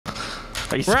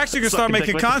We're actually gonna start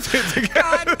making content together.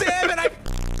 God damn it!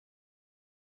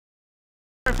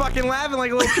 I'm fucking laughing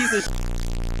like a little piece of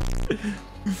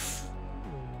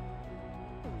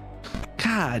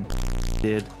God,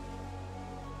 dude.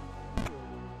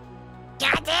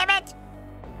 God damn it!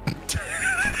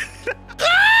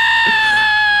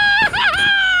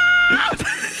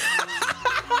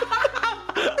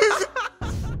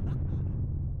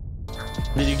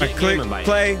 Did you I get clicked Game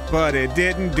play, but it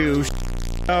didn't do.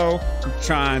 Oh, I'm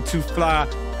trying to fly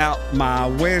out my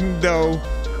window.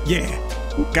 Yeah,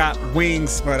 got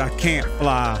wings, but I can't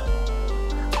fly.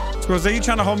 Squirrel, are you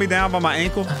trying to hold me down by my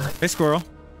ankle? Hey, Squirrel.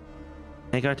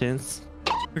 Hey, CaRtOoNz.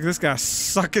 Look at this guy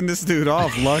sucking this dude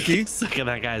off, Lucky. Sucking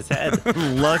that guy's head.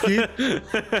 Lucky.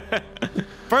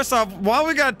 First off, why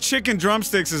we got chicken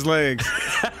drumsticks as legs?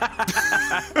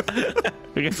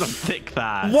 We got some thick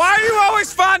thighs. Why do you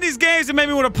always find these games that make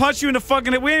me want to punch you in the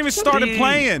fucking head? We ain't even started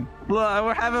playing. Look,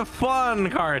 we're having fun,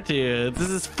 CaRtOoNz. This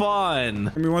is fun.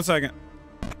 Give me 1 second.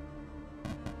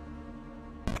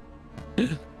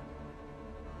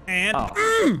 And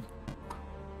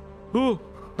Ooh,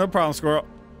 no problem, Squirrel.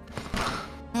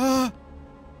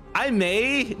 I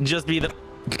may just be the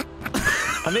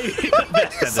I may be the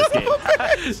best at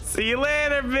this game. See you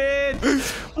later,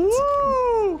 bitch.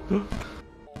 Woo!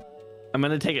 I'm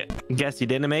gonna take it. Guess you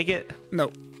didn't make it?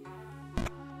 No.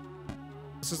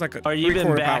 This is like a Or you've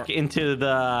been back power. into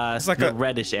the, It's like the a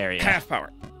reddish area. Half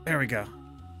power. There we go.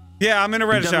 Yeah, I'm in a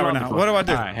reddish You've done shower well now. before. What do I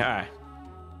do? All right.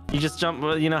 You just jump.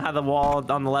 You know how the wall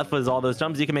on the left was all those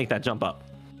jumps? You can make that jump up.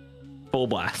 Full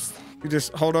blast. You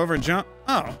just hold over and jump?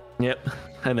 Oh. Yep.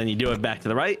 And then you do it back to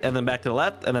the right, and then back to the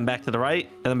left, and then back to the right,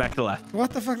 and then back to the left.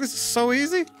 What the fuck? This is so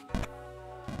easy.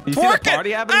 You see the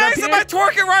party happening up here? Somebody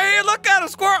twerking right here. Look at him,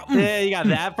 Squirrel. Yeah, you got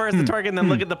that person twerking, then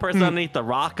look at the person underneath the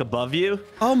rock above you.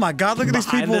 Oh my God, look at these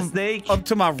Behind people the snake. up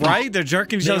to my right. They're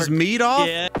jerking each other's meat off.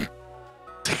 Yeah.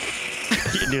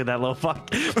 You're doing that little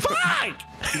fuck. Fuck!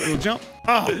 Little jump.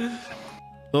 Oh.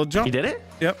 Little jump. You did it?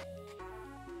 Yep.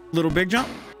 Little big jump.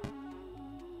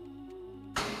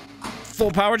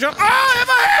 Full power jump. Oh, in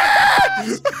my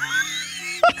head!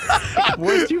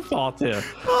 Where'd you fall to?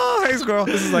 Oh, hey, Squirrel.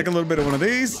 This is like a little bit of one of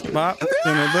these. Bop.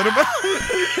 Then a little bit.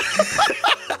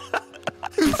 I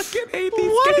fucking hate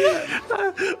these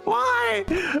games. Why?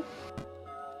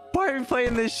 Why are we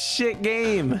playing this shit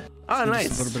game? Oh, nice.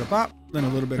 Just a little bit of bop. Then a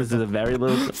little bit This of is a very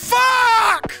little.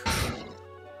 Fuck!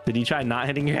 Did you try not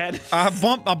hitting your head? I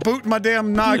boot my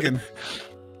damn noggin.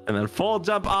 And then full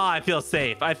jump. Oh, I feel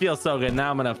safe. I feel so good.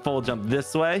 Now I'm gonna full jump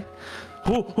this way.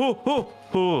 Ooh, ooh, ooh,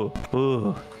 ooh,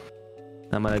 ooh.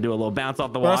 I'm gonna do a little bounce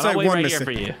off the wall. I'll wait right here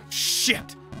for you.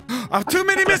 Shit! I'm too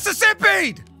many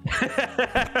Mississippi!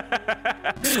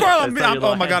 Squirrel!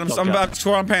 Oh my God! I'm about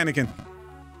Squirrel. I'm panicking.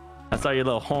 I saw your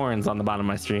little horns on the bottom of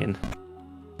my screen.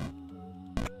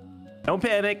 Don't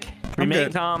panic.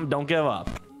 Remain calm. Don't give up.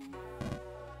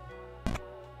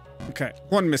 Okay,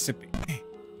 one Mississippi.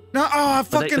 No, I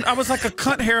was like a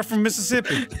cunt hair from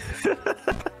Mississippi.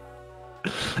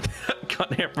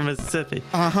 Cunt hair from Mississippi.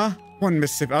 One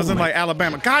Mississippi. I was in like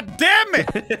Alabama. God damn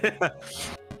it!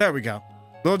 There we go.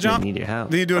 Little jump. Need your help.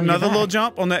 Then you do another little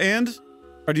jump on the end,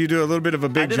 or do you do a little bit of a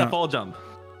big jump? I did a full jump.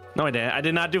 No, I didn't. I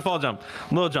did not do full jump.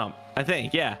 Little jump. I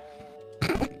think. Yeah. I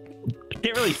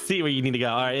can't really see where you need to go.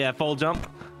 All right. Yeah. Full jump.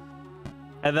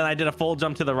 And then I did a full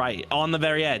jump to the right on the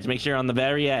very edge. Make sure you're on the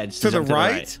very edge. To the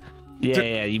right?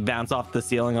 Yeah. You bounce off the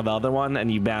ceiling of the other one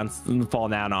and you bounce and fall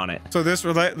down on it. So this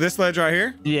ledge right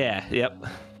here? Yeah. Yep.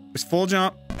 It's full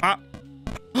jump.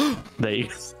 There you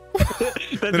go.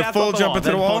 Then a full jump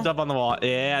into the wall? Full jump on the wall.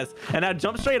 Yes. And now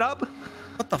jump straight up.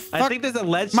 What the fuck? I think there's a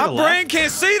ledge to My the brain left.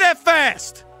 can't see that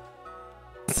fast.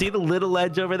 See the little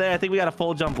ledge over there? I think we got a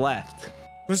full jump left.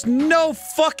 There's no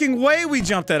fucking way we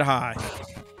jumped that high.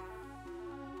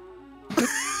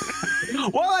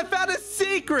 Well, I found a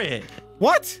secret.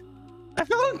 What? I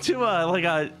fell into I don't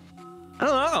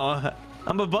know.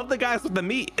 I'm above the guys with the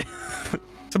meat.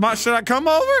 Should I come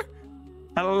over?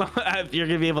 I don't know if you're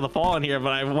gonna be able to fall in here,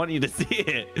 but I want you to see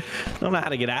it. I don't know how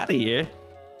to get out of here.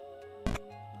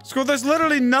 Squirrel, there's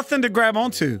literally nothing to grab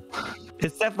onto.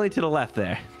 It's definitely to the left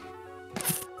there.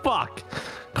 Fuck.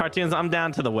 CaRtOoNz, I'm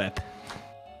down to the whip.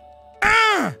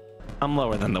 I'm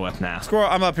lower than the whip now. Squirrel,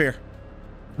 I'm up here.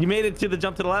 You made it to the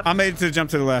jump to the left? I made it to the jump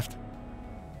to the left.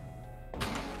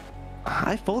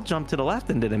 I full jump to the left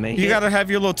and didn't make it. You gotta have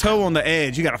your little toe on the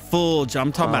edge. You got a full jump.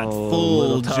 I'm talking about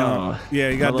full jump. Yeah,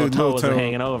 you gotta do the little toe.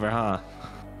 Hanging over, huh?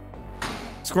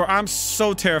 Squirrel, I'm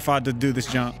so terrified to do this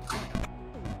jump.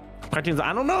 CaRtOoNz,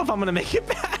 I don't know if I'm gonna make it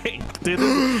back. Dude,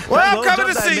 well, I'm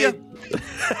coming to see you.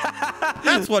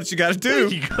 That's what you gotta do.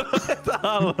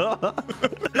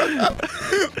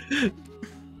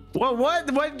 What?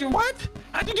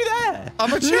 How'd you do that?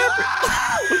 I'm a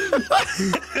champion.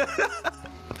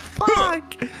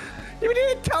 Fuck! You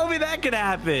didn't tell me that could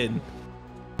happen.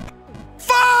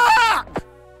 Fuck!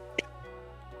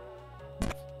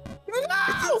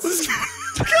 No!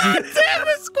 God damn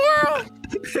it, squirrel!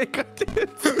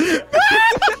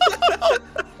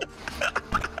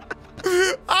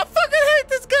 I fucking hate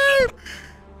this game.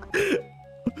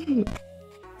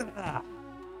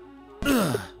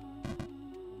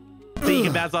 So you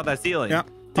can bounce off that ceiling. Yeah.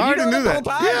 Did I you already know knew that that.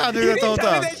 the whole time? Yeah, I knew You that the whole didn't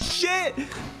tell time. me that shit.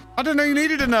 I didn't know you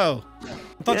needed to know.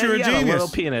 I thought you were a have a genius. little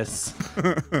penis.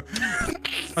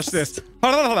 Watch this.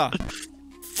 Hold on.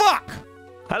 Fuck.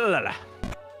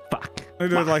 Fuck. They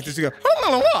do it like this. You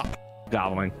go.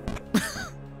 Gobbling.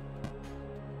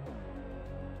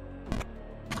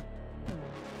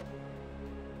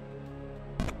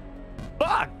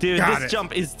 Fuck, dude, Got this it.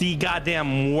 jump is the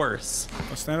goddamn worst.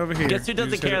 I'll stand over here. Guess who You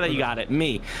doesn't just hit care it that with you a- got it?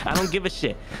 Me. I don't give a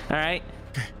shit. All right?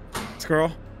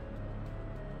 Squirrel.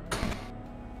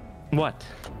 What?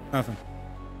 Nothing.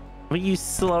 Will you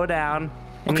slow down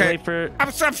and Okay. wait for...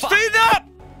 I'm speeding up.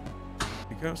 There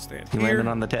you go. Stand You here. landed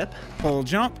on the tip? Full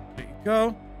jump. There you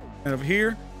go. And over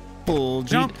here. Full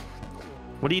jump.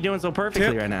 What are you doing so perfectly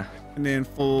Tip. right now? And then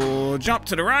full jump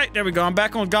to the right. There we go. I'm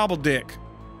back on Gobble Dick.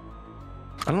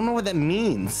 I don't know what that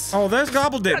means. Oh, there's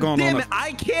Gobble Dick God going damn on. it,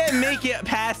 I can't make it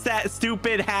past that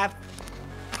stupid half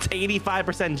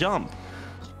 85% jump.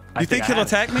 You think he'll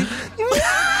attack me?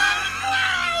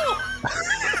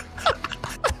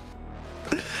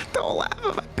 Don't laugh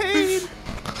at my pain.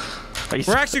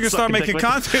 We're actually gonna start making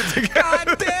content together.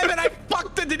 God damn it, I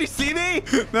fucked it. Did you see me?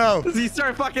 No. He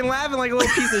started fucking laughing like a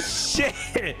little piece of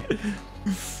shit.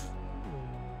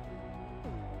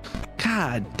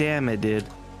 God damn it, dude.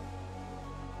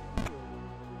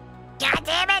 God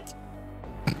damn it!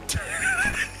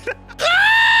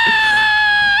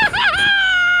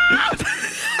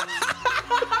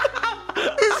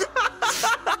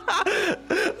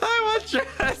 I want your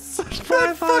ass.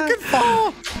 That fucking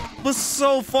fall was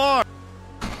so far.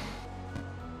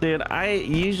 Dude, I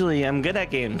usually am good at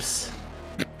games.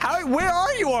 Where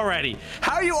are you already?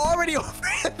 How are you already over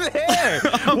there?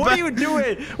 What are you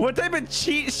doing? What type of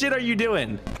cheat shit are you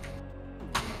doing?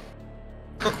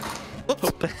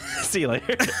 See you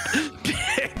later.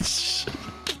 Bitch.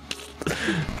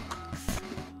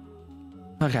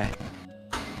 Okay.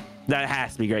 That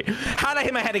has to be great. How'd I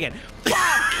hit my head again?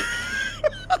 Fuck!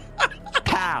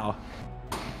 How?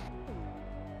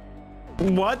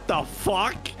 What the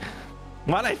fuck?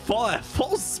 Why'd I fall at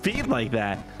full speed like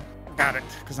that? Got it,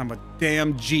 because I'm a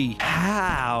damn G.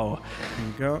 How? There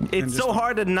you go. And It's just so a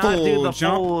hard to not do the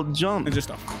full jump. And just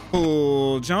a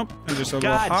full jump. And just a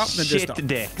little God hop. And just shit a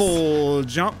dicks. full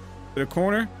jump to the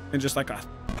corner. And just like a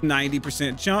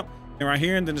 90% jump. And right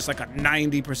here. And then just like a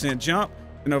 90% jump.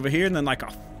 And over here. And then like a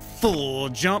full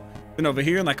jump. And over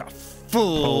here. And like a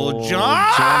full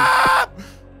jump.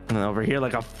 And then over here,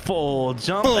 like a full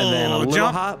jump. Full And then a little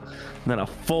jump. hop. And then a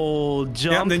full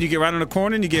jump. Yeah, and then you get right on the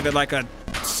corner. And you give it like a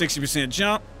 60%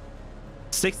 jump.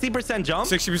 60% jump?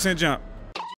 60% jump.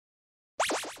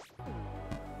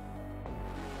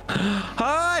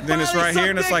 I Then it's right finally here,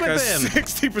 and it's sucked like a dick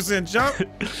with him. 60%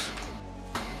 jump.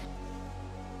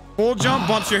 Full jump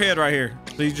bumps your head right here.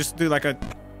 So you just do like a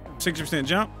 60%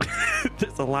 jump.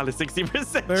 There's a lot of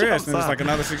 60% There jumps. is. And there's like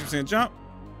another 60% jump.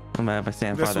 I'm gonna have to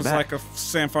stand This farther was back. like a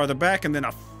stand farther back, and then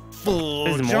a full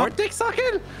There's more jump. dick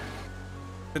sucking?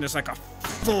 Then it's like a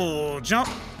full jump.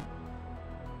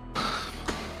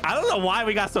 I don't know why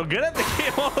we got so good at the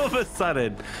game all of a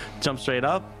sudden. Jump straight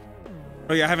up.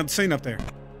 Oh yeah, I haven't seen up there.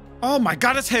 Oh my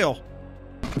God, it's hell.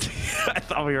 I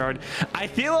thought we were already. I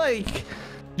feel like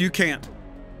You can't.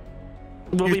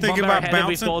 will You we thinking bump our about head if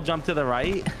we bouncing? full jump to the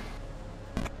right?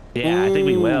 Yeah, I think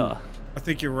we Ooh, will. I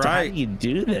think you're So how right. do you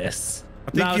do this?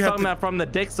 I think No, I was you have talking to- about from the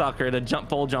dick sucker to jump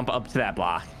full jump up to that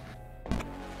block.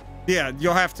 Yeah,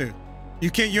 you'll have to. You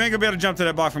can't. You ain't gonna be able to jump to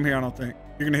that block from here. I don't think.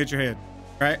 You're gonna hit your head,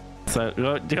 right? So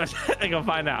go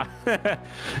find out.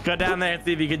 Go down there and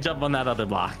see if you can jump on that other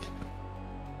block.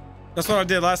 That's what I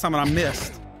did last time, and I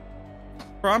missed.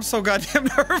 Bro, I'm so goddamn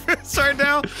nervous right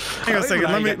now. Hang on a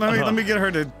second. Let me get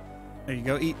her to. There you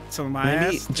go. Eat some of my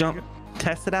Maybe ass. jump,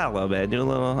 test it out a little bit. Do a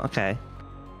little. Okay.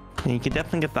 And you can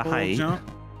definitely get the Full height. jump.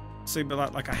 See,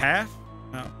 but like a half.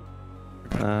 No.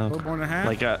 A little more than half.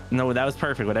 Like a no, that was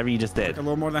perfect. Whatever you just did. Like a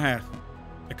little more than half.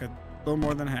 Like a little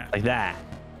more than half. Like that.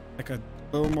 Like a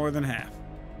little more than half.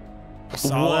 You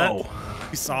saw Whoa.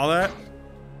 that? You saw that?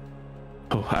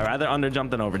 Oh, I'd rather under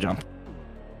jump than over jump.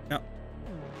 Yep.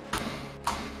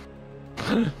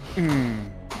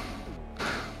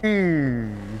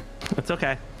 It's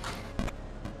okay.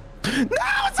 No,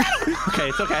 it's Okay,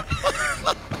 it's okay.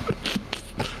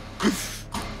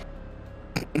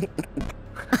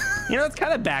 You know, it's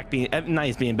kind of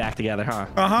nice being back together, huh?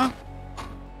 Uh-huh.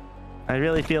 I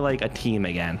really feel like a team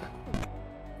again.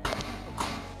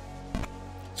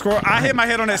 Squirrel, I hit my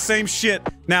head on that same shit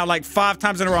now like 5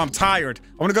 times in a row. I'm tired.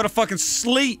 I want to go to fucking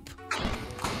sleep.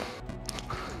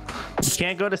 You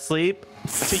can't go to sleep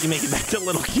until you make it back to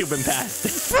Little Cube and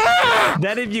past.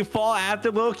 Then if you fall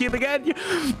after Little Cube again, you...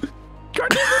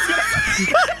 CaRtOoNz is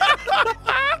gonna...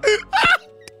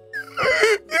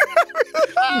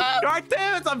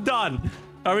 CaRtOoNz, I'm done.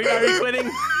 Are we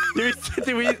quitting? Do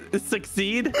we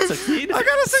succeed? Succeed? I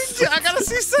gotta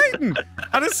see Satan.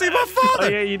 I didn't see my father. Oh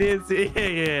yeah, you did see.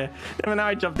 Yeah. I now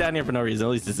I jumped down here for no reason.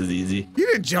 At least this is easy. You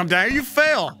didn't jump down here. You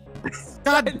fell.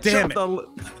 God damn it.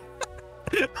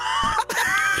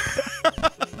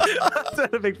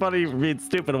 That's a big fun of you being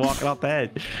stupid and walking off the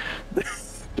edge.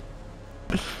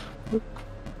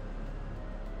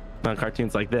 On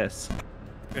cartoons like this.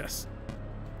 Yes.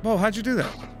 Whoa, how'd you do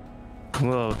that? A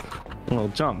little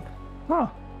jump. Huh.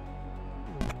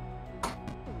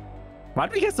 Why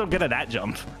did we get so good at that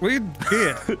jump? We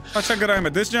did. Watch how good I am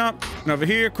at this jump. And over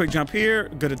here, quick jump here.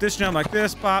 Good at this jump like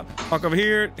this. Pop. Walk over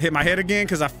here. Hit my head again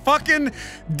because I fucking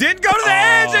did go to the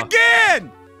edge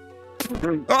again.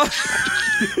 Oh.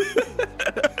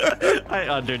 I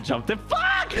underjumped it.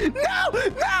 Fuck! No!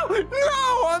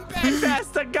 I'm back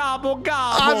past the gobble.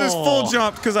 I just full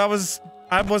jumped because I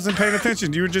wasn't paying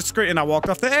attention. You were just straight and I walked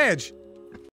off the edge.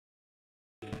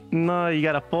 No, you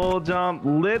got a full jump,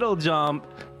 little jump,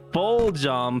 full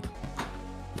jump,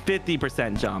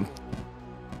 50% jump.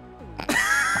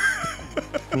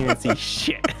 You didn't see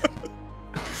shit.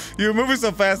 You were moving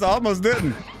so fast, I almost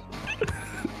didn't.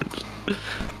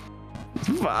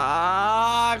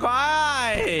 Fuck,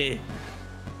 why?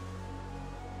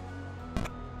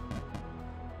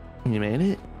 You made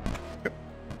it?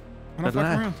 I don't fuck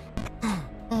around.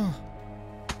 Oh.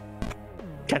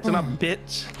 Catching up,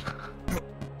 bitch.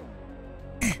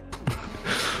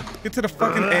 Get to the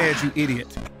fucking edge, you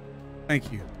idiot.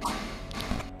 Thank you.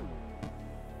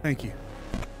 Thank you.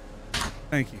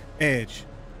 Thank you. Edge.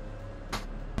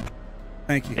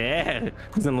 Thank you. Yeah,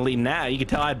 he's gonna leave now. You can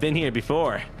tell I've been here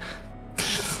before.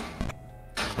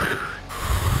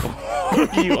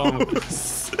 You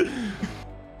almost.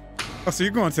 Oh, so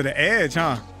you're going to the edge,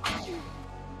 huh?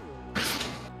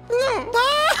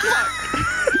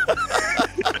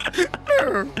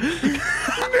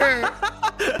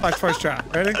 Like first try.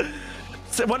 Ready?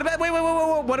 So what about wait,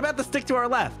 what about the stick to our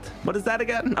left? What is that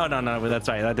again? Oh no, that's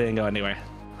right. That didn't go anywhere.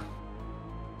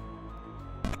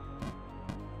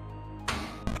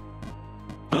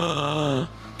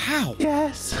 How?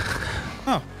 Yes.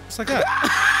 Oh, it's like that.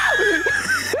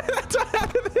 That's what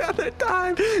happened the other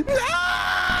time. No!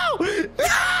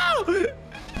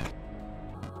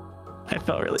 I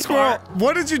felt really Squirrel, hard.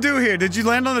 what did you do here? Did you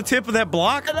land on the tip of that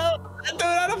block? Dude,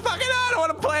 I don't fucking know. I don't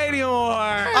want to play anymore.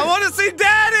 I want to see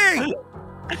Daddy!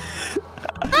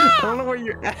 I don't know where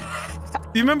you're at.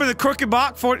 You remember the crooked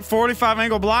block, 45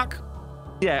 angle block?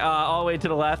 Yeah, all the way to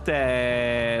the left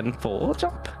and full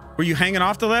jump. Were you hanging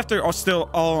off the left or still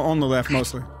all on the left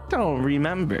mostly? Don't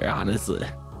remember, honestly.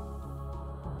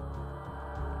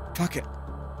 Fuck it.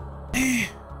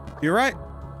 You're right.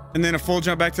 And then a full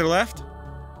jump back to the left?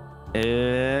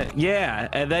 Yeah,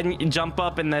 and then you jump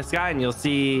up in the sky and you'll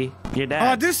see your dad.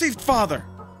 Oh, I do see father.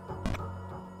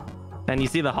 And you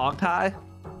see the hog tie?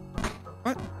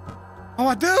 What? Oh,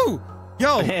 I do.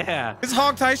 Yo, Yeah. it's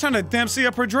hog tie. He's trying to Dempsey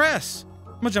up her dress.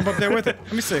 I'm gonna jump up there with it.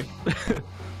 Let me see.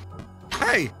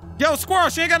 Hey, yo, squirrel,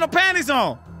 she ain't got no panties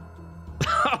on.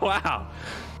 Oh, wow.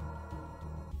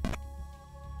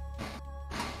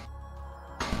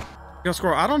 Yo,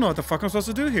 squirrel, I don't know what the fuck I'm supposed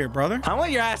to do here, brother. I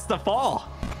want your ass to fall.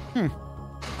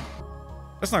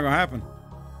 That's not gonna happen.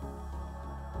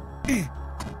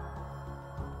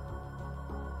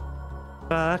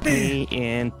 Fuck me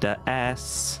in the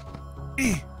ass.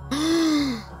 Did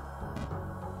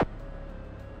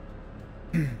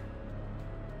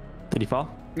he fall?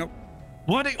 Nope.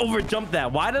 What did I over jump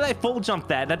that? Why did I full jump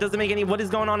that? That doesn't make any. What is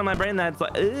going on in my brain? That's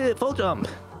like full jump.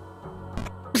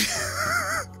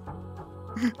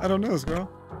 I don't know, squirrel.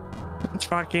 It's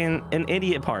fucking an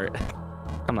idiot part.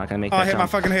 I'm not gonna make Oh, that I hit my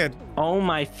jump. fucking head. Oh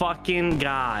my fucking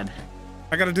god.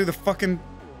 I gotta do the fucking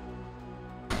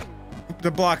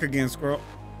block again, squirrel.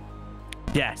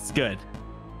 Yes, good.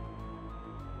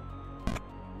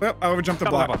 Well, I overjumped the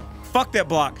Come block. on. Fuck that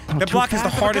block. That Too block is the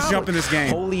fast for hardest cover. jump in this game.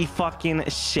 Holy fucking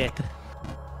shit.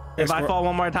 Yes, If I we're- fall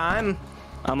one more time,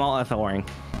 I'm all F-O-ing.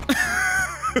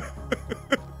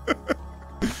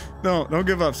 No, don't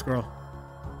give up, squirrel.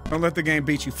 Don't let the game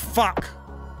beat you. Fuck.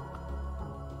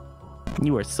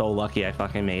 You were so lucky I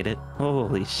fucking made it.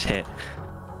 Holy shit.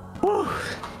 Woo.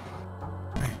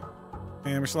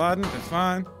 And we're sliding. That's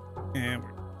fine. And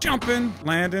we're jumping,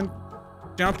 landing,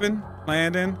 jumping,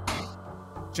 landing,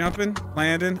 jumping,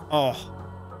 landing. Oh,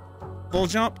 full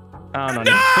jump. Oh, no,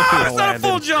 No, it's not a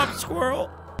full jump, squirrel.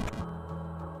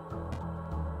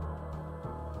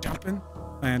 Jumping,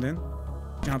 landing,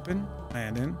 jumping,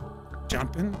 landing,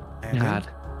 jumping, landing. God.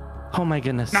 Oh my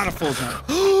goodness. Not a full jump.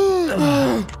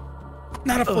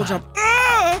 Not a full jump.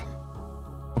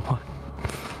 What?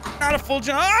 Not a full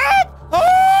jump. Oh!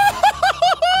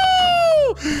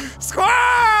 Squirrel!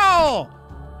 Oh,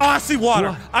 I see water.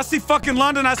 What? I see fucking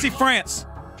London. I see France.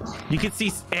 You can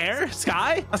see air,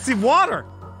 sky? I see water.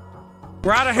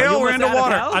 We're out of hell. We're into almost out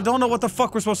of water. hell? I don't know what the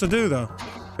fuck we're supposed to do, though.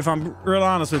 If I'm real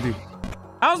honest with you.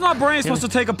 How's my brain supposed to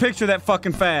take a picture that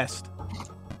fucking fast?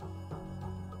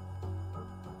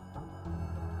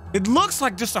 It looks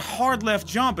like just a hard left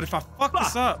jump, but if I fuck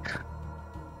this up.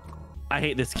 I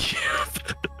hate this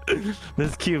cube.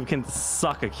 This cube can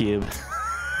suck a cube.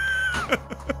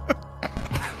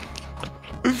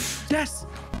 Yes.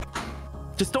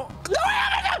 Just don't.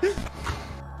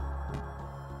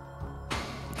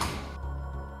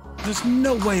 There's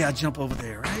no way I jump over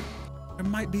there, right? There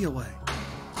might be a way.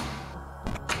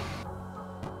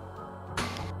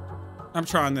 I'm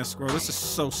trying this, squirrel. This is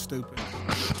so stupid.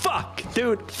 Fuck,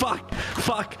 dude. Fuck.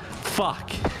 Fuck.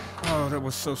 Fuck. Oh, that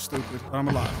was so stupid. But I'm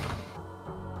alive.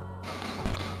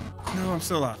 No, I'm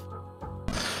still alive.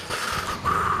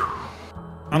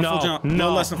 I'm full jump.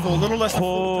 No, less than full. Little less than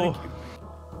full. Thank you.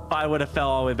 I would have fell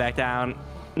all the way back down.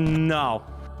 No.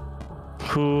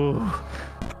 Ooh.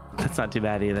 That's not too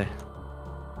bad either.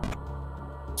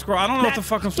 Squirrel, I don't know what the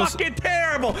fuck I'm supposed to. Fucking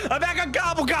terrible. I'm back on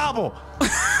gobble gobble.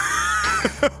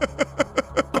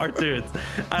 CaRtOoNz.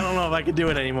 I don't know if I can do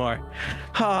it anymore.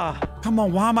 Come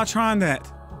on, why am I trying that?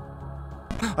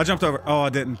 I jumped over. Oh, I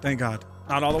didn't. Thank God.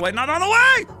 Not all the way. Not all the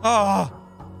way. Oh.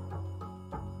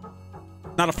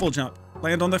 Not a full jump.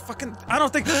 Land on the fucking. I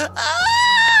don't think.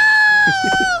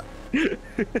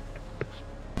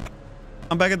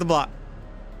 I'm back at the block.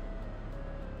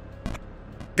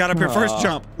 Got up here first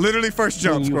jump. Literally first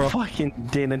jump, squirrel. You fucking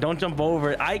didn't. Don't jump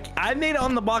over it. I made it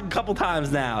on the block a couple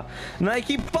times now. And I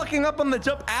keep fucking up on the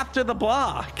jump after the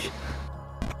block.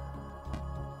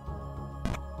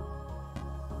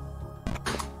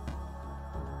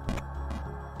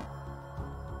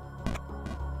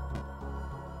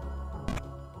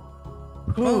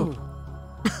 Oh.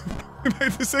 We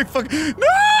made the same fucking.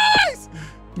 Nice!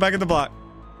 Back at the block.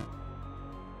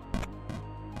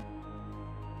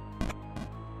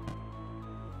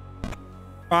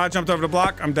 I jumped over the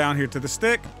block. I'm down here to the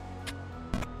stick.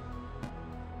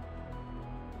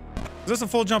 Is this a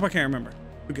full jump? I can't remember.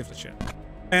 Who gives a shit?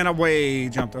 And I way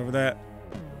jumped over that.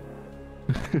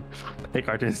 Hey,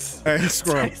 CaRtOoNz. Hey,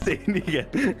 squirrel.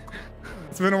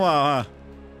 It's been a while, huh?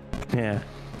 Yeah.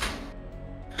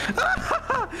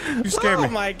 You scared me. Oh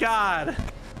my God.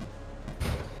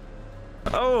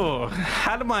 Oh,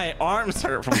 how do my arms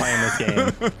hurt from playing this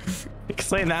game?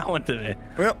 Explain that one to me.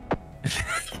 Well,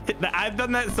 I've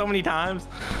done that so many times,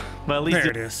 but at least there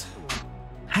it is.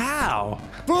 How?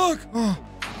 Fuck! Oh.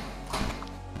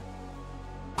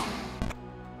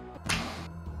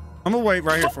 I'm gonna wait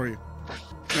right here for you.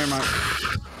 Never mind.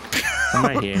 I'm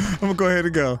right here. I'm gonna go ahead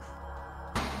and go.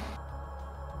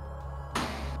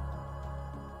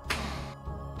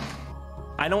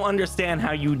 I don't understand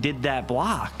how you did that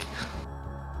block.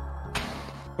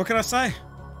 What can I say?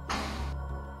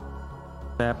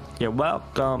 You're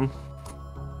welcome.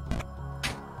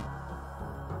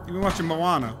 You've been watching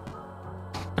Moana.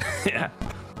 Yeah.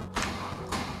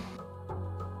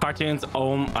 CaRtOoNz.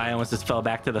 Oh, I almost just fell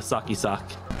back to the sucky suck.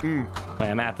 Wait,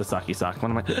 I'm at the sucky suck. What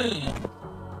am I?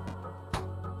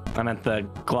 I'm at the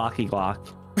glocky glock.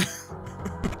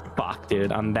 Fuck,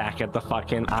 dude. I'm back at the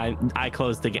fucking. I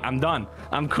closed the game. I'm done.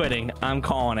 I'm quitting. I'm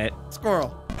calling it.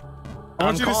 Squirrel. I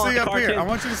want you to see up here. I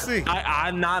want you to see.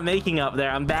 I'm not making up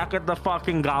there. I'm back at the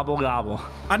fucking gobble gobble.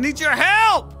 I need your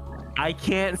help. I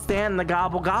can't stand the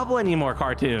gobble gobble anymore,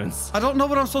 CaRtOoNz. I don't know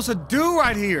what I'm supposed to do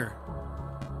right here.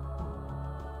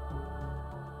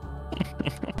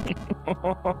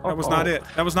 That was not it.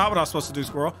 That was not what I was supposed to do,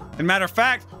 squirrel. And matter of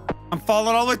fact, I'm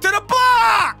falling all the way to the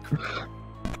block.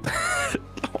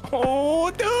 Oh,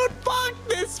 dude, fuck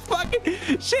this fucking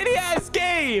shitty ass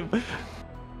game.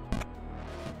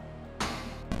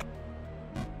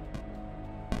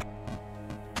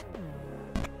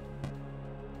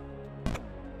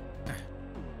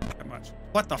 That much.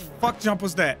 What the fuck jump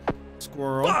was that?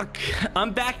 Squirrel. Fuck.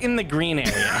 I'm back in the green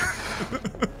area.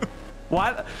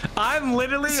 What? I'm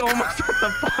literally almost at the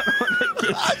bottom of the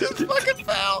game. I just fucking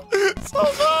fell.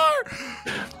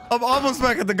 I'm almost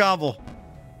back at the gobble.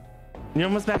 You're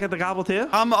almost back at the gobble too?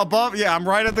 I'm above. Yeah, I'm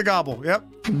right at the gobble. Yep.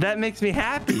 That makes me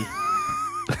happy.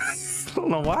 I don't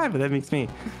know why, but that makes me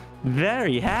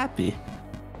very happy.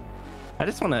 I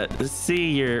just want to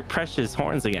see your precious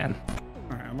horns again.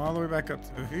 All right, I'm all the way back up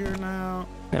to here now.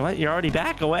 And what? You're already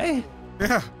back away?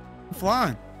 Yeah, I'm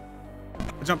flying.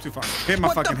 I jumped too far. Hit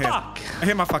my fucking head. I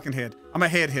hit my fucking head. I'm a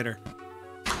head hitter.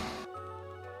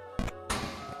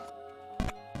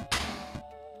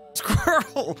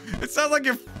 Squirrel! It sounds like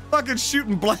you're fucking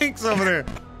shooting blanks over there.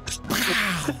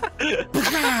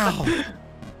 Wow.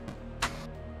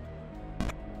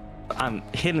 I'm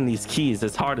hitting these keys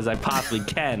as hard as I possibly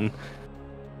can.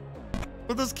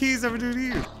 What those keys ever do to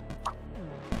you?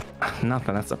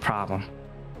 Nothing, that's a problem.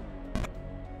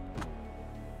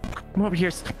 I'm over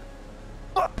here.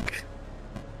 Fuck!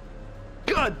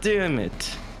 God damn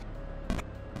it.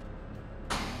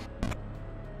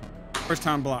 First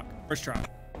time block. First try.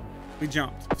 We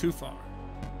jumped too far.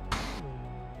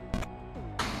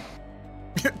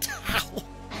 Towel.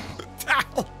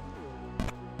 Towel.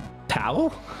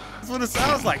 Towel? That's what it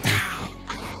sounds like.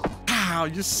 Ow,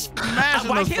 you're smashing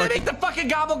Why those can't I fucking... make the fucking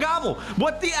gobble gobble?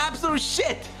 What the absolute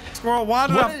shit? Squirrel, why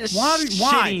did What I... a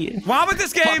Why? Why would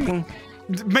this game fucking...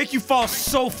 make you fall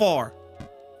so far?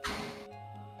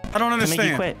 I don't To make you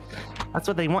understand. quit. That's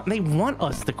what they want. They want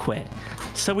us to quit,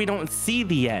 so we don't see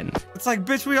the end. It's like,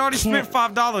 bitch, we already spent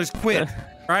 $5. Quit.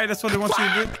 Right? That's what they want you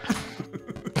to do.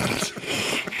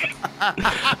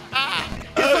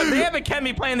 They haven't kept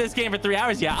me playing this game for 3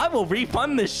 hours yet. I will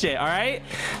refund this shit, all right?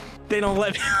 They don't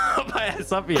let me put my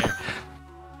ass up here.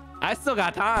 I still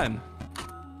got time.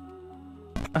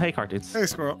 Oh, hey, CaRtOoNz. Hey,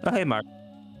 Squirrel. Oh, hey, Mark.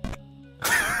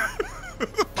 Who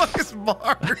the fuck is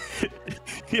Mark?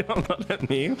 You don't know that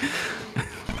meme?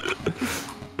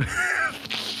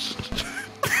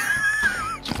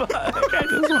 Fuck, I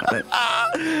just want it.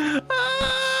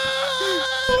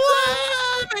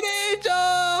 What? An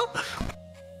angel!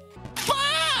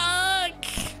 Fuck!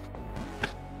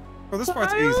 Oh, this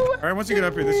part's easy. All right, once you get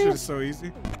up here, this shit is so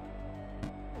easy.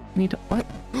 Need to, what?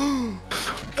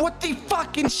 What the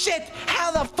fucking shit?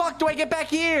 How the fuck do I get back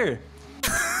here?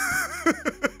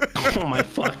 Oh my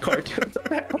fuck, CaRtOoNz. I'm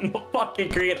back on the fucking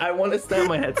green. I want to stand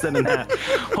my headset in that.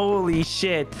 Holy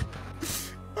shit.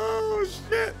 Oh,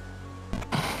 shit.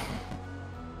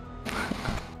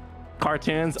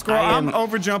 CaRtOoNz, Squirrel, I'm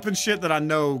over jumping shit that I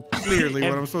know clearly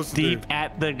what I'm supposed to do. Deep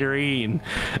at the green.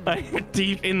 I'm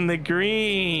deep in the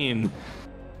green.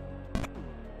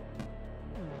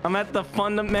 I'm at the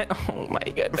fundamental. Oh my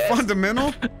goodness. The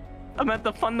fundamental? I'm at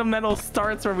the fundamental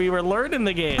starts where we were learning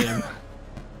the game.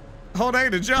 Hold A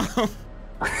to jump.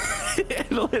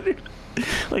 Literally,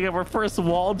 like our first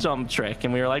wall jump trick,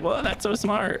 and we were like, "Well, that's so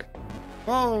smart."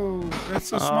 Whoa, that's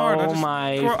so smart. Oh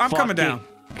my! Squirrel, I'm coming down.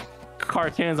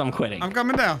 CaRtOoNz, I'm quitting. I'm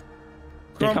coming down.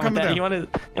 You're I'm coming down. You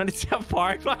want to see how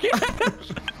far I fucking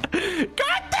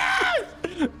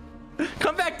CaRtOoNz!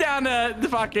 Come back down to the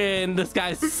fucking this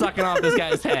guy's sucking off this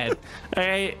guy's head. All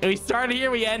right, we start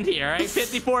here, we end here. All right,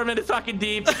 54 minutes fucking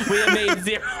deep. We have made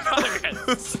 0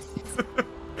 progress.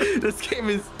 This game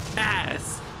is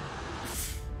ass.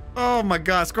 Oh my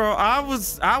God, Squirrel! I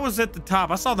was at the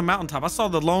top. I saw the mountaintop. I saw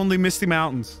the lonely, misty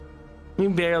mountains. You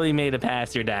barely made it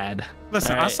past your dad.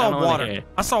 Listen, right, I saw water.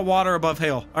 I saw water above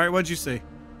hill. All right, what'd you see?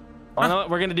 Well, you know what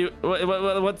we're gonna do?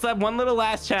 What's that one little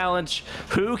last challenge?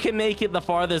 Who can make it the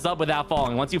farthest up without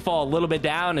falling? Once you fall a little bit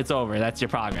down, it's over. That's your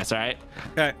progress, all right?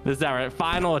 Okay. This is our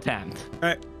final attempt. All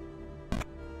right.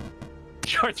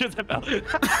 CaRtOoNz, I fell.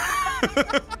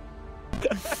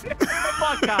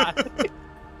 Fuck God.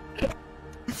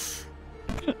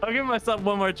 I'll give myself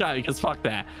one more try because fuck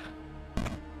that.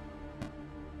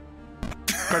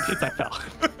 CaRtOoNz, I fell.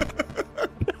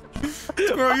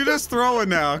 Squirrel, you're just throwing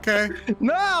now, okay?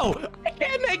 No, I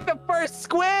can't make the first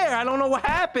square. I don't know what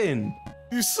happened.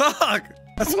 You suck.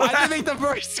 That's why I didn't make the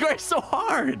first square so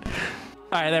hard.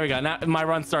 All right, there we go. Now my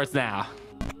run starts now.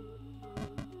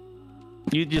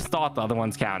 You just thought the other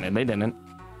ones counted. They didn't.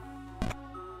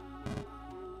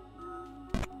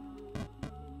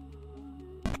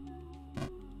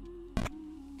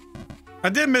 I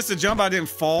did miss a jump. I didn't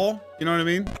fall. You know what I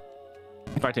mean?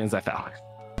 CaRtOoNz, I fell.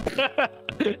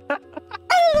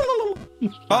 Oh,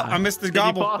 I missed the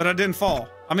gobble, but I didn't fall.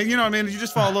 I mean, you know what I mean? You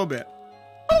just fall a little bit.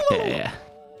 Yeah.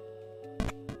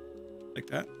 Like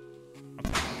that.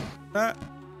 That.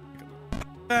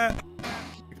 That.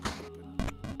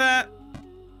 That.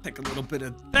 Take a little bit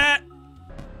of that.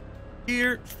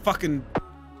 Here. Fucking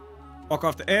walk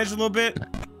off the edge a little bit.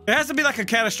 It has to be like a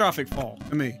catastrophic fall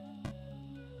to me.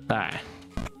 All right.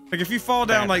 Like if you fall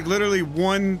down like literally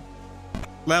one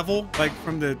level, like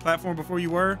from the platform before you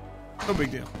were, No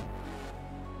big deal.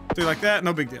 Do you like that?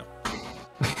 No big deal.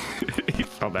 You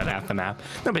felt that half and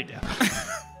half. No big deal.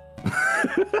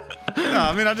 No,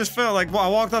 I mean, I just felt like, well, I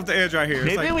walked off the edge right here.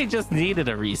 Maybe like, we just needed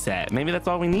a reset. Maybe that's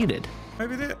all we needed.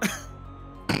 maybe it did.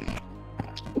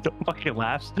 Don't fucking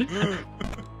laugh.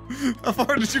 How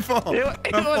far did you fall? It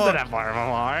wasn't that far, It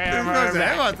wasn't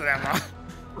that far.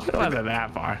 It wasn't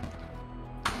that far.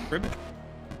 Ribbit.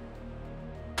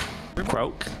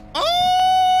 Croak.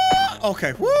 Oh!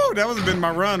 Okay. Woo! That was been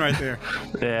my run right there.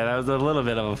 Yeah, that was a little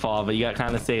bit of a fall, but you got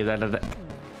kind of saved.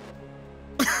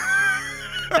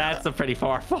 That's a pretty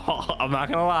far fall. I'm not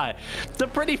gonna lie. It's a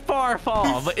pretty far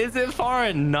fall, but is it far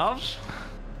enough?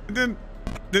 Did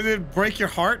it break your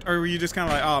heart, or were you just kind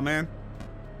of like, oh man?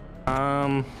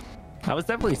 I was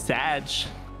definitely sad.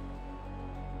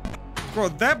 Bro,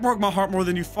 that broke my heart more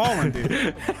than you falling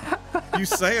did. You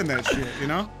saying that shit, you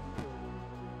know?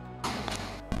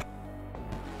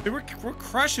 Dude, we're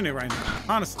crushing it right now,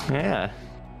 honestly. Yeah.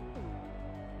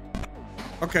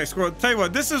 Okay, Squirrel, tell you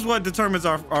what, this is what determines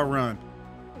our run.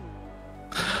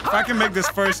 If I can make this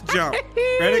first jump.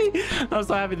 Ready? I'm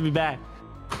so happy to be back.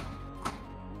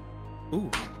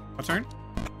 Ooh, my turn.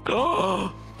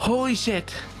 Oh, holy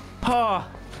shit. Oh.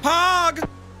 Pog!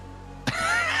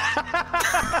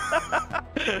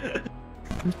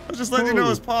 I'm just letting you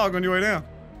know it's Pog on your way down.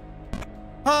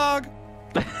 Pog!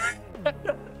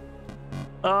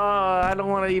 Oh, I don't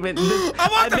want to even.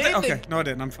 Okay, no, I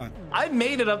didn't. I'm fine. I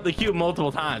made it up the cube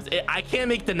multiple times. I can't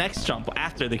make the next jump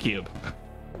after the cube.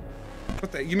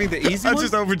 What the, you mean the easy one? I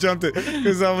just overjumped it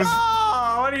because I was.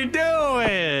 Oh, what are you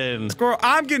doing? Squirrel,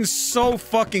 I'm getting so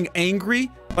fucking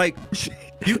angry. Like,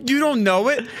 you don't know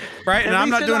it, right? And I'm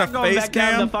not doing a face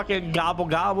cam. The fucking gobble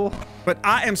gobble. But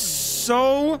I am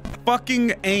so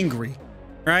fucking angry,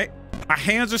 right? My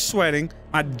hands are sweating.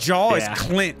 My jaw is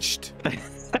clenched.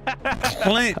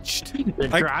 Clenched. You're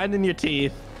like, grinding your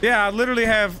teeth. Yeah, I literally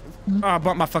have. Oh, I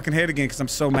bumped my fucking head again because I'm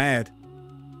so mad.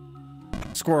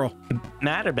 Squirrel.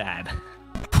 Mad or bad?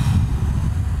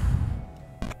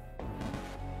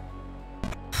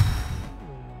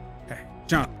 Okay,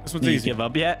 jump. This one's Did easy. you give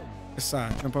up yet? This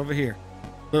side. Jump over here.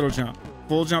 Little jump.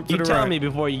 Full jump to You the tell right. me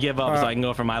before you give up so I can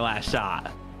go for my last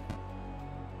shot.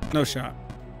 No shot.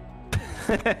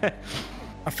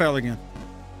 I fell again.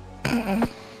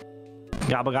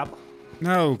 Gobble gobble.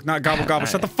 No, not gobble gobble.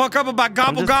 Shut the fuck up about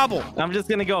gobble gobble. I'm just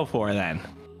gonna go for it then.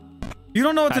 You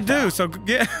don't know what to do, so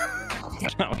get.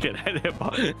 No, good.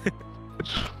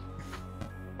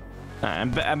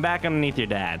 I'm back underneath your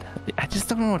dad. I just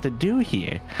don't know what to do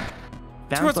here.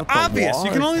 So it's obvious.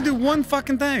 You can only do one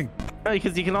fucking thing. No,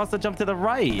 because you can also jump to the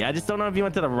right. I just don't know if you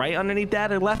went to the right underneath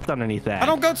that or left underneath that. I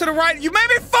don't go to the right. You made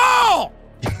me fall.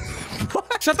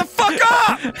 Shut the fuck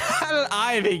up! How did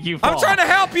I make you fall? I'm trying to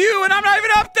help you, and I'm not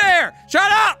even up there.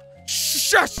 Shut up!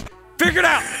 Shush! Figure it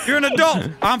out. You're an adult.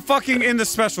 I'm fucking in the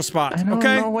special spot. I don't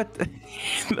okay? know what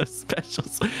the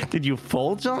specials. Did you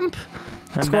full jump?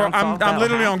 Squirrel, I'm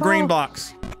literally on green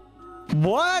blocks.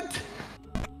 What?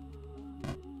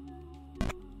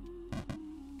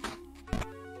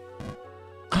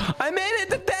 I made it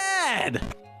to dad.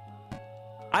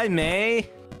 I may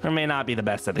or may not be the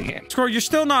best at the game. Squirrel, you're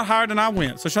still not higher than I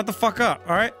went, so shut the fuck up,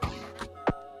 all right?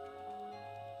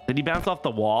 Did he bounce off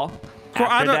the wall?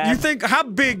 Squirrel, I don't. You think how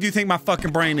big do you think my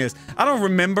fucking brain is? I don't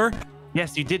remember.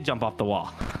 Yes, you did jump off the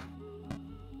wall.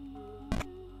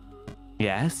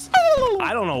 Yes.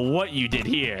 I don't know what you did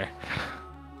here.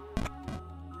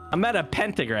 I'm at a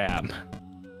pentagram.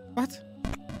 What?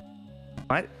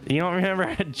 What? You don't remember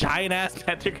a giant ass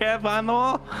pentagram on the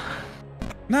wall?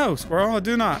 No, Squirrel, I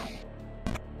do not.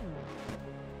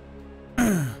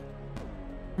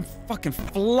 I'm fucking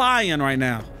flying right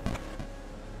now.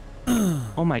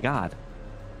 Oh my god.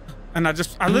 And I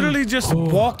literally just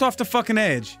walked off the fucking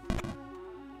edge.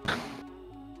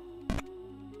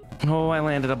 Oh, I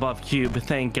landed above cube,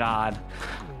 thank god.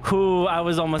 Ooh, I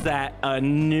was almost at a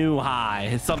new high.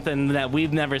 It's something that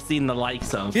we've never seen the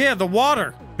likes of. Yeah, the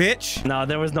water, bitch. No,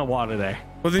 there was no water there.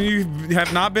 Well, then you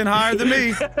have not been higher than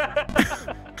me.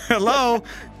 Hello?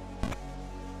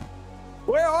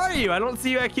 Where are you? I don't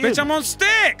see you at cube. Bitch, I'm on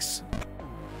sticks.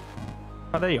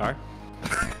 Oh, there you are.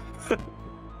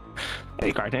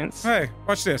 Hey, CaRtOoNz. Hey,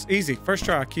 watch this. Easy. First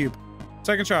try, cube.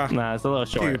 Second try. Nah, it's a little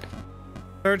short. Cube.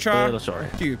 Third try. A little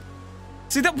short. Cube.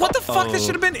 See that? What the fuck? That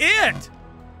should have been it.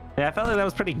 Yeah, I felt like that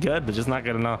was pretty good, but just not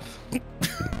good enough.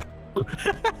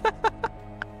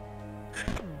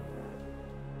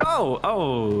 Oh.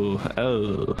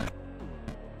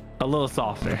 A little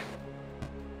softer.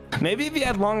 Maybe if you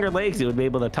had longer legs, you would be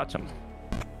able to touch them.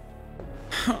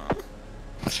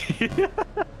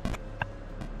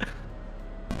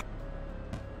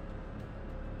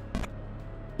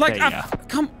 There you go.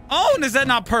 Come on, is that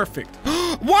not perfect?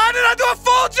 Why did I do a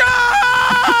full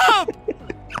jump?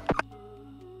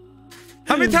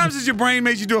 How many times has your brain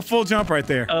made you do a full jump right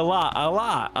there? A lot.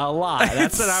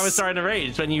 That's when I was starting to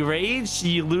rage. When you rage,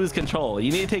 you lose control.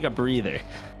 You need to take a breather.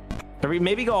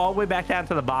 Maybe go all the way back down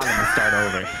to the bottom and start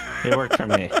over. It worked for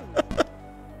me.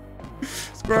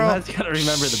 Squirrel. Sometimes you gotta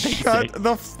remember the basics. Shut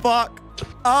the fuck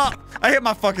up. I hit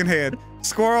my fucking head.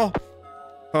 Squirrel.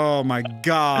 Oh my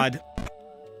God.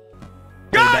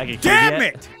 God damn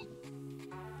it.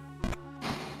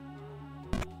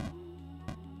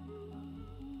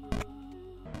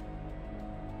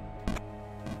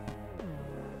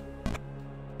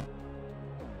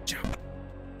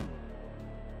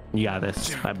 You got this,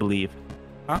 jump. I believe.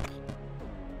 Up.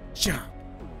 Jump.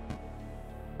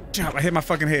 Jump. I hit my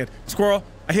fucking head. Squirrel,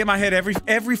 I hit my head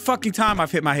every fucking time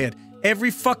I've hit my head.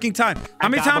 Every fucking time. How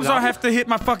many times do I have to hit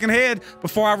my fucking head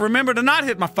before I remember to not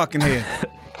hit my fucking head?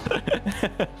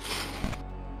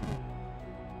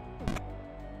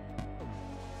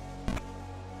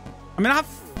 I mean, I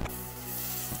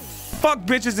fuck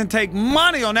bitches and take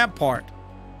money on that part.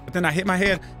 But then I hit my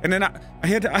head, and then I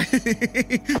hit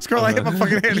Squirrel, I hit my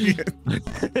fucking head again.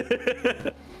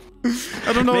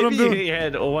 I don't know what I'm doing. Maybe you hit your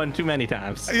head one too many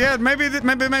times. Yeah, maybe.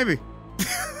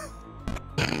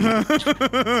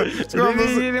 Squirrel,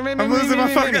 I'm losing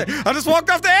my fucking head. I just walked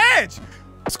off the edge.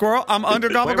 Squirrel, I'm under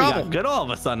gobble gobble. Good all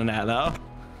of a sudden that though.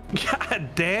 God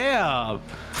damn.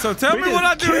 So tell me what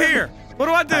I do here. What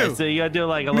do I do? Right, so you gotta do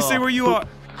like a Let me see where you are.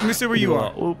 Let me see where you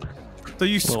are. Oop. So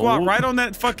you squat right on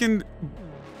that fucking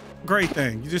gray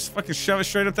thing. You just fucking shove it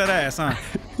straight up that ass, huh?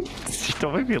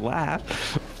 Don't make me laugh.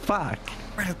 Fuck.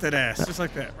 Right up that ass, just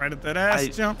like that. Right up that ass,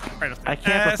 jump. Right up that ass, I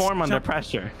can't perform jump. under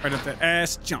pressure. Right up that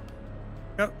ass, jump.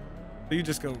 Yep. So you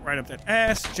just go right up that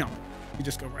ass, jump. You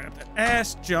just go right up that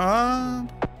ass,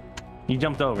 jump. You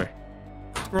jumped over.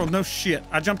 Bro, no shit.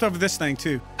 I jumped over this thing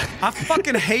too. I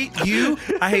fucking hate you.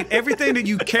 I hate everything that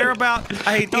you care about.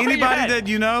 I hate anybody that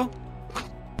you know.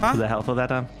 Huh? Was that helpful that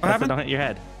time? What happened? Don't hit your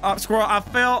head. Squirrel, I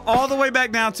fell all the way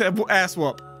back down to ass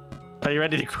whoop. Are you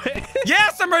ready to quit?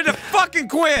 Yes, I'm ready to fucking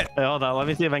quit. Hey, hold on. Let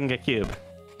me see if I can get cube.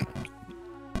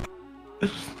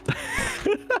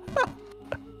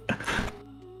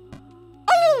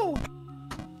 Oh!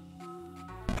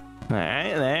 All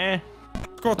right, there.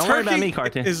 Squirrel, Don't worry about me,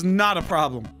 CaRtOoNz. is not a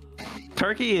problem.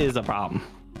 Turkey is a problem.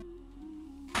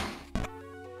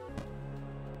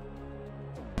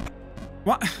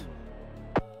 What?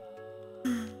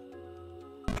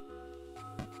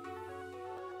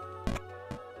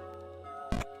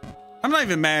 I'm not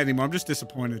even mad anymore. I'm just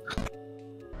disappointed.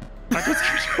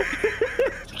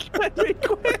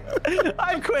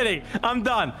 I'm quitting. I'm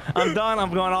done. I'm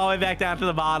going all the way back down to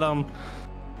the bottom.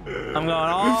 I'm going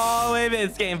all the way.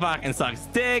 This game fucking sucks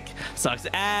dick. Sucks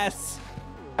ass.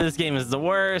 This game is the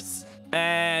worst.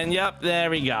 And yep,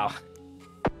 there we go.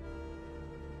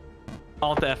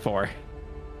 Alt F4.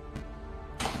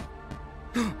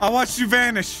 I watched you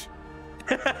vanish.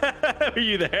 Were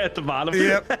you there at the bottom?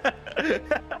 Yep.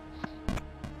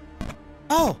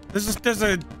 Oh, there's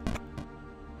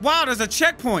a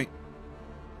checkpoint.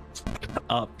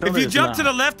 Up. If you jump to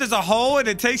the left, there's a hole and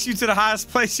it takes you to the highest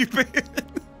place you've been.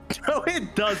 No,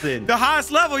 it doesn't. The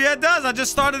highest level, yeah, it does. I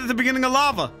just started at the beginning of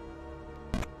lava.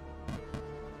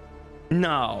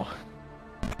 No.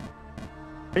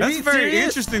 That's very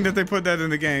interesting that they put that in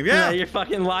the game. Yeah. You're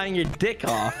fucking lying your dick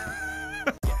off.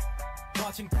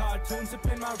 Watching cartoons up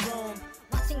in my room.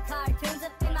 Watching cartoons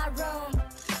up in my room.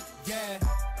 Yeah.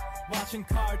 Watching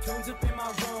cartoons up in my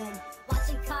room.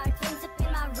 Watching cartoons up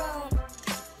in my room.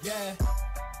 Yeah.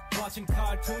 Watching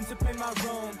cartoons up in my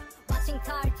room. Watching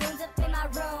cartoons up in my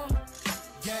room.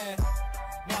 Yeah.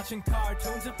 Watching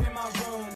cartoons up in my room.